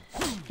that, but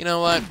you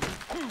know what?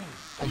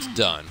 It's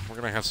done. We're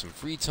gonna have some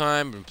free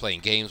time. Been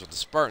playing games with the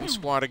Spartan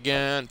Squad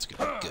again. It's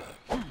gonna be good.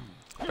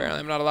 Apparently,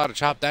 I'm not allowed to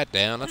chop that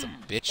down. That's a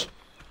bitch.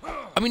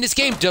 I mean, this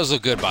game does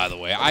look good, by the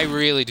way. I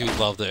really do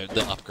love the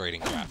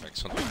upgrading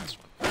graphics from the last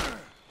one.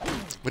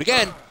 But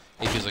again,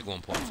 it feels like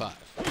 1.5.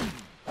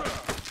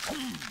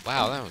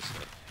 Wow, that was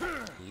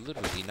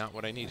literally not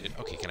what I needed.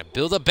 Okay, can I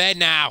build a bed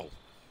now?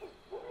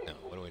 No,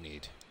 what do I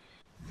need?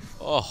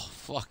 Oh,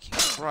 fucking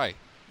Christ.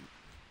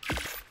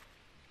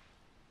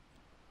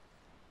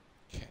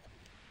 Okay.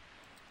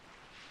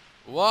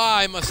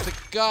 Why must the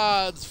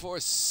gods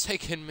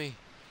forsaken me?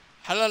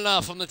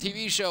 Helena from the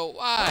TV show,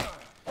 why?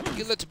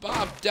 You let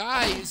Bob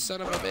die, you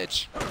son of a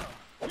bitch.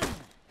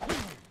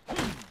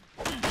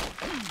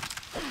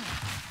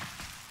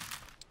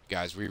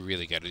 Guys, we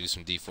really gotta do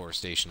some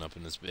deforestation up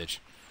in this bitch.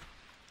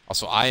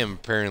 Also, I am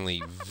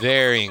apparently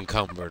very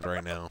encumbered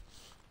right now.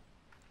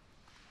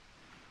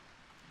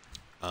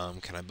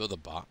 Can I build a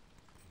bot?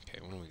 Okay,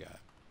 what do we got?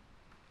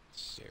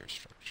 Stair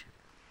structure.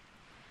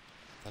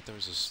 I thought there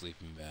was a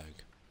sleeping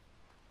bag.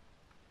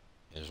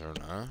 Is there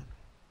not?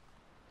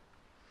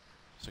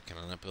 So can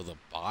I not build a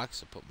box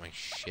to put my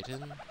shit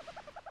in?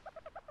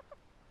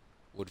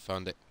 Wood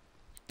foundation.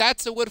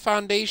 That's a wood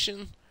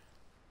foundation?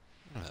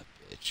 Oh,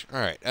 bitch.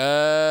 Alright,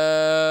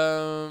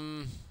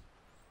 oh,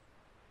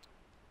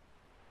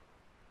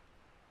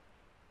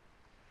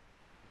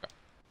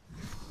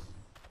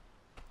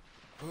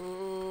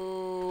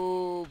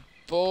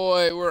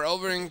 boy, we're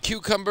over in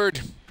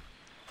Cucumbered.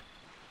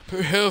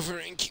 We're over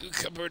in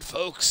Cucumbered,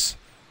 folks.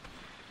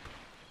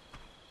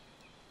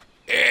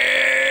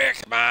 Yeah,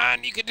 come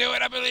on, you can do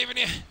it, I believe in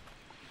you.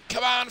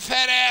 Come on,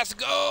 fat ass,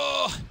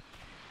 go!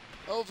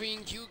 Over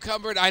in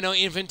Cucumbered. I know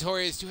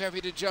inventory is too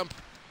heavy to jump.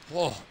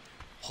 Whoa.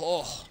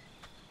 Oh,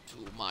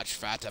 too much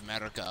fat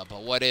America,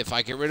 but what if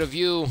I get rid of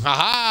you?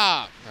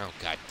 Haha! Oh,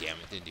 god damn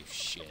it, didn't do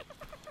shit.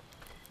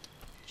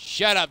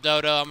 Shut up,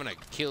 Dodo, I'm gonna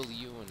kill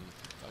you and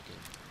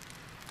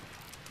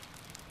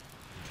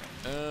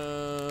fucking...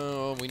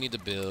 Oh, we need to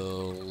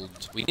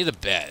build... We need a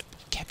bed.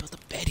 Can't build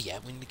a bed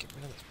yet, we need to get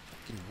rid of this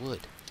fucking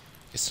wood.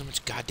 There's so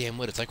much goddamn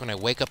wood. It's like when I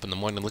wake up in the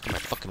morning and look at my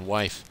fucking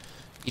wife.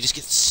 You just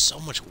get so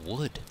much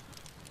wood.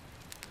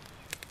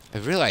 I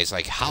realize,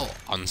 like, how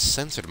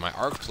uncensored my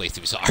ARC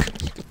playthroughs are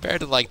compared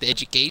to, like, the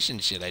education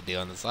shit I do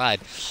on the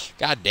side.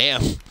 God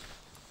damn. Did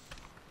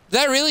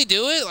that really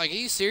do it? Like, are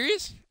you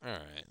serious?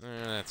 Alright,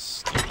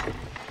 that's...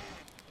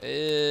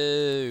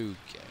 Okay.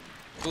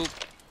 Boop.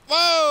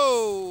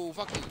 Whoa!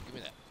 Fuck you, give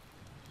me that.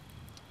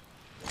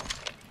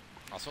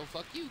 Also,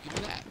 fuck you, give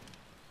me that.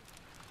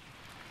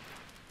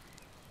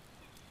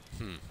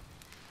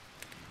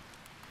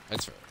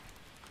 That's fair.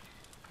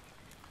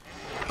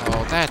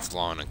 Oh, that's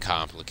long and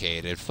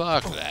complicated.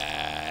 Fuck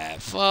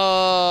that.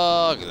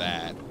 Fuck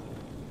that.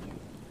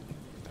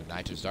 The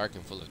night is dark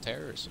and full of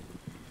terrors.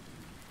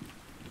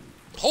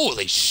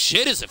 Holy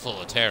shit, is it full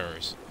of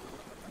terrors?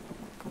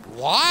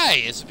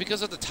 Why? Is it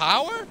because of the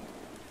tower?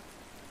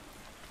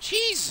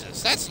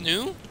 Jesus, that's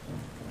new.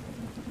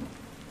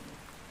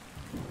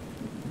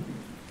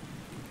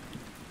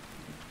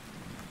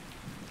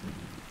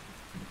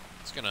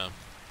 It's gonna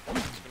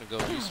go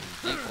do some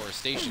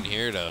deforestation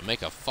here to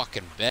make a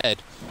fucking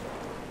bed.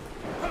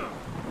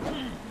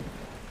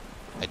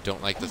 I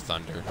don't like the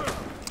thunder.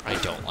 I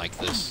don't like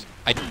this.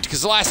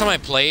 Because the last time I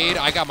played,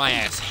 I got my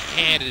ass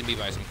handed to me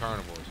by some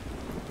carnivores.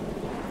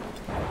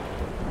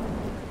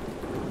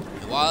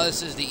 And while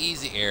this is the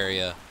easy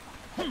area...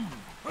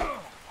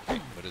 Okay,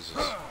 what is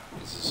this?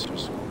 This is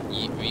just...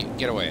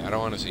 Get away, I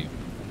don't want to see you.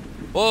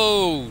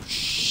 Whoa,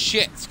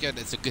 shit!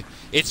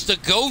 It's the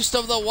ghost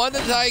of the one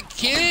that I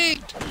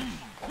killed!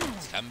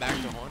 It's come back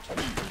to haunt you.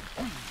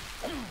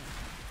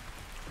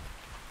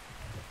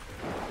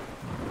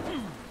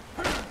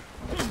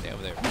 Stay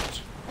over there,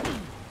 bitch.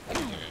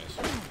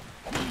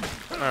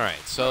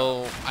 Alright,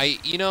 so,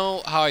 you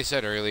know how I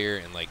said earlier,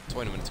 and like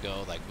 20 minutes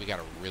ago, like, we got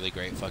a really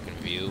great fucking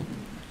view?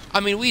 I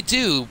mean, we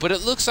do, but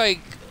it looks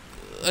like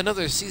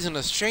another season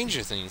of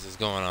Stranger Things is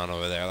going on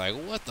over there. Like,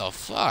 what the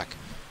fuck?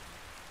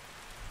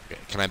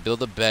 Okay, can I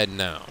build a bed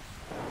now?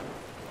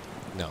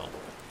 No.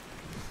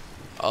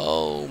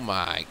 Oh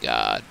my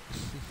god.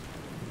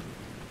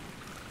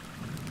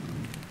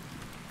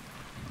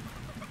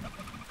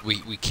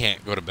 We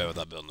can't go to bed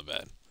without building a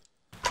bed.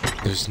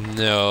 There's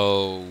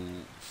no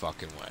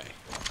fucking way.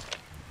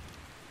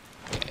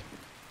 Okay.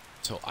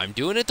 So I'm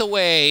doing it the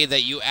way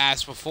that you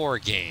asked before,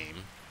 game.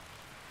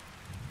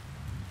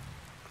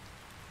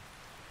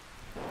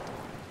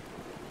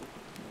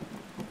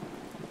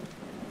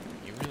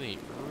 You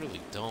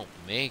really don't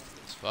make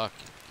this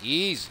fucking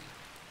easy.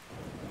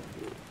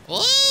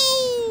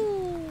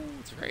 Whoa!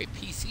 It's very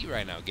PC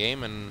right now,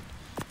 game, and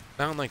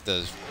not in like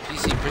the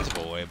PC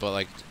principle way, but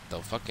like the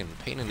fucking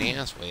pain in the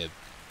ass way of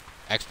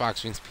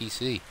Xbox means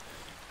PC.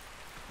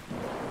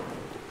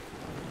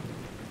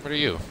 What are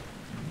you?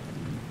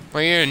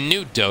 Well, you're a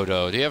new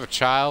dodo. Do you have a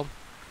child?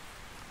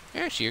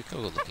 Yeah, actually, you're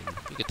cool looking.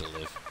 You get to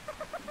live.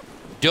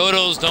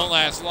 Dodos don't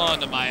last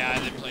long to my eye.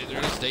 They play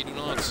their they do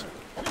not.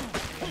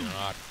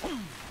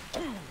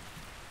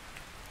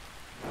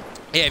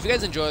 Yeah, if you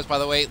guys enjoy this, by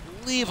the way,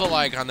 leave a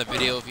like on the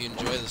video if you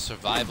enjoy the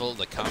survival,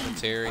 the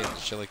commentary, and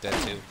shit like that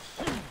too.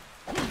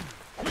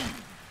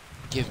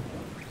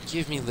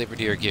 Give me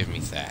liberty or give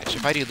me thatch.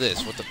 If I do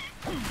this, what the...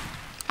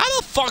 How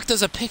the fuck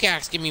does a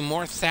pickaxe give me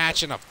more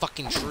thatch than a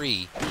fucking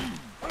tree?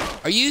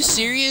 Are you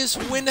serious?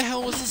 When the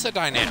hell was this a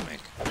dynamic?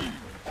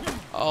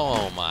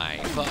 Oh my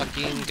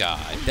fucking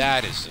god.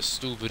 That is the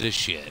stupidest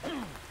shit.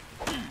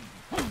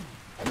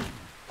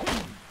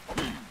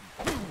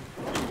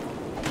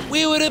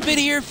 We would have been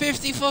here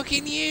 50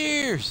 fucking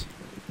years.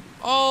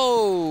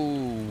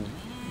 Oh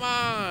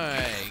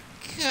my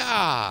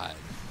god.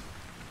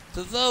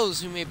 To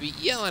those who may be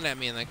yelling at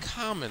me in the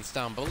comments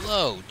down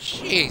below,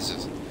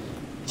 Jesus.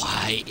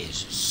 Why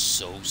is it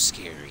so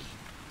scary?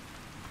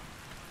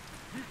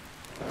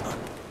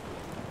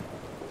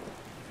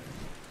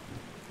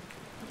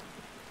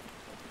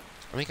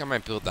 I think I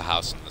might build the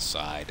house on the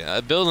side.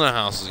 Building a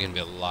house is going to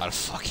be a lot of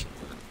fucking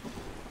work.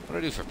 What do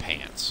I do for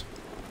pants?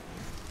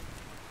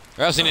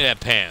 I also need to have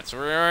pants.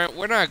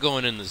 We're not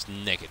going in this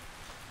naked.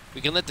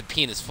 We can let the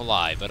penis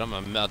fly, but I'm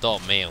an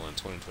adult male in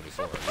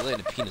 2024. We're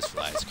letting the penis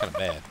fly. It's kind of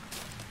bad.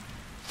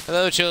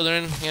 Hello,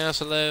 children. Yes,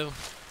 hello.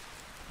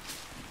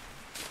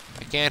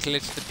 I can't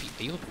let the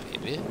Are you a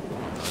baby?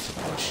 Oh, it's a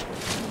bush.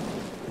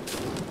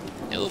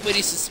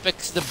 Nobody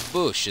suspects the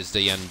bush, as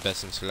the young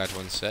Besson Slat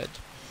once said.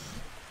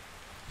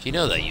 If you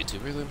know that,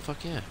 YouTuber, then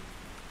fuck yeah.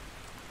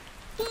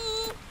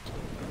 Oh,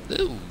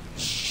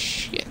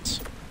 shit.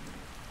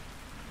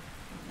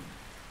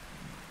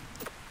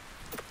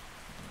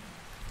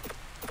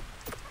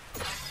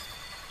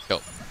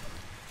 Go.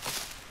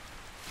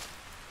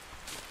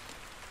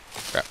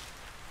 Crap.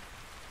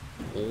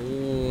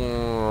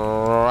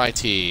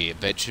 Alrighty,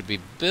 bed should be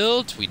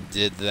built. We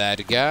did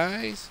that,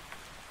 guys.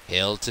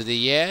 Hail to the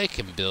yeah,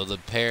 can build a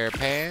pair of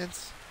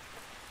pants.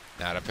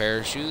 Not a pair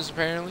of shoes,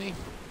 apparently.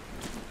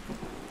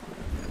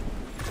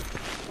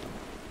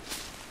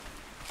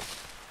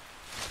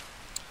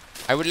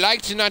 I would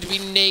like to not be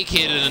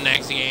naked in the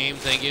next game,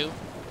 thank you.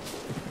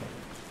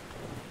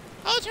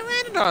 Oh,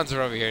 pteranodons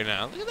are over here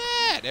now. Look at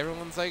that.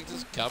 Everyone's like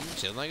just come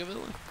chilling like a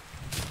villain.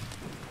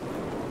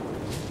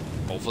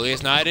 Hopefully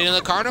it's not any of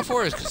the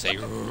carnivores, because they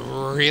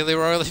really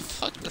royally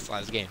fucked this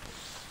last game.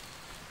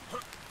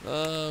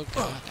 Oh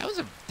god, that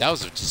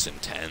was a just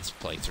intense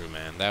playthrough,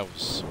 man. That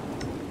was...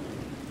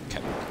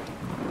 Okay.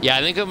 Yeah,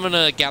 I think I'm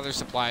gonna gather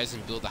supplies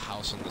and build a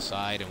house on the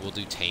side, and we'll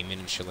do taming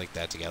and shit like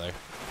that together.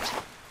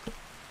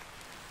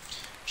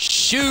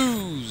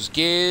 Shoes!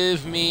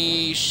 Give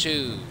me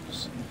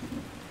shoes.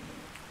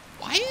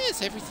 Why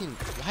is everything...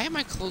 Why are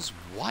my clothes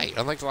white?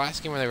 Unlike the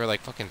last game where they were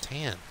like fucking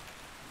tan.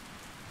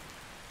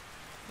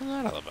 What's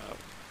that all about?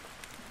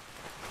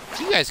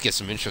 You guys get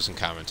some interesting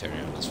commentary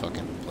on this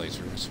fucking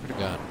playthrough. I swear to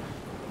God.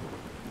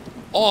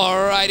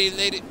 Alrighty,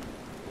 lady.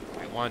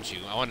 want you.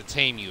 I want to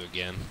tame you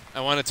again.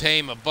 I want to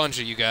tame a bunch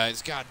of you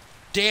guys. God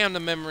damn the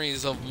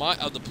memories of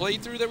the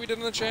playthrough that we did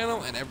on the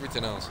channel and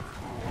everything else.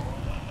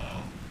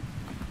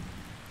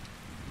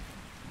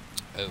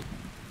 Oh.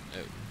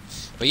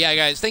 But yeah,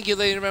 guys, thank you,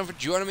 ladies and gentlemen, for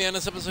joining me on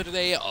this episode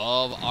today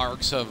of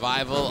Ark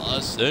Survival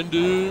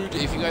Ascended.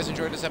 If you guys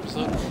enjoyed this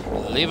episode,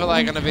 leave a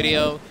like on the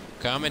video.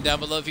 Comment down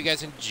below if you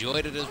guys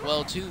enjoyed it as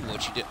well, too.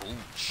 What you did. Oh,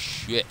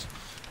 shit.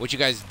 What you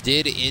guys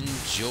did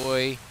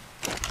enjoy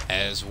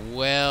as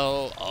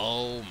well.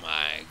 Oh,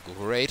 my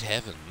great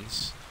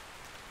heavens.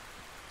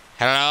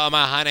 Hello,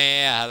 my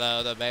honey.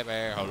 Hello, the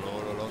baby. Oh,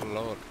 Lord, oh, Lord, oh,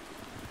 Lord.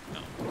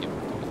 No, give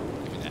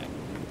me that.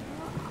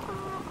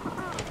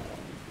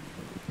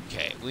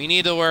 Okay, we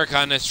need to work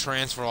on this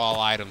transfer all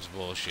items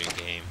bullshit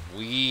game.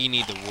 We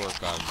need to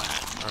work on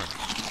that. All right.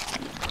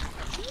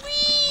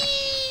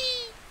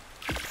 Whee!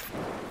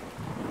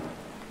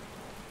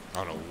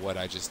 I don't know what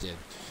I just did.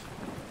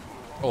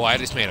 Oh, I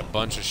just made a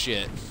bunch of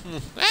shit.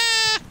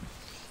 Ah!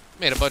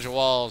 Made a bunch of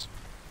walls.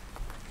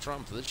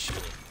 Trump this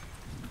shit.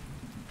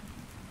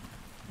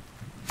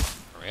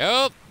 Hurry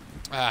up.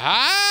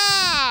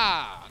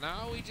 Aha!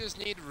 Now we just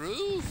need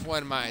roof,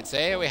 one might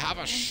say. We have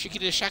a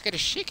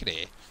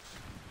shickety-shackety-shickety.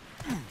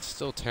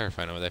 Still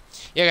terrifying over there.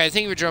 Yeah, guys,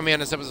 thank you for joining me on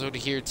this episode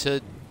here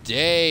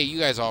today. You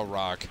guys all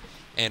rock.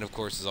 And, of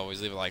course, as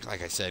always, leave a like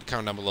I said.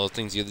 Comment down below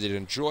things you did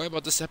enjoy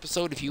about this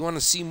episode. If you want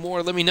to see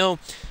more, let me know.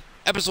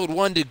 Episode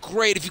 1 did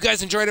great. If you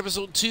guys enjoyed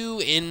episode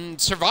 2 in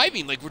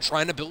surviving, like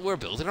we're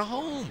building a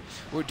home.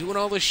 We're doing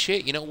all this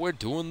shit, you know, we're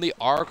doing the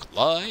Ark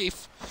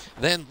life.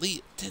 Then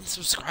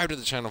subscribe to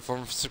the channel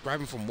for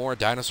subscribing for more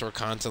dinosaur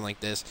content like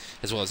this,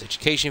 as well as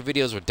education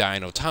videos with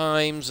Dino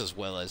Times, as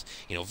well as,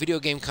 you know, video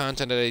game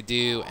content that I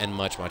do, and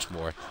much, much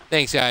more.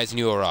 Thanks, guys, and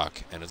you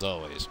rock. And as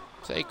always,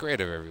 stay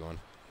creative, everyone.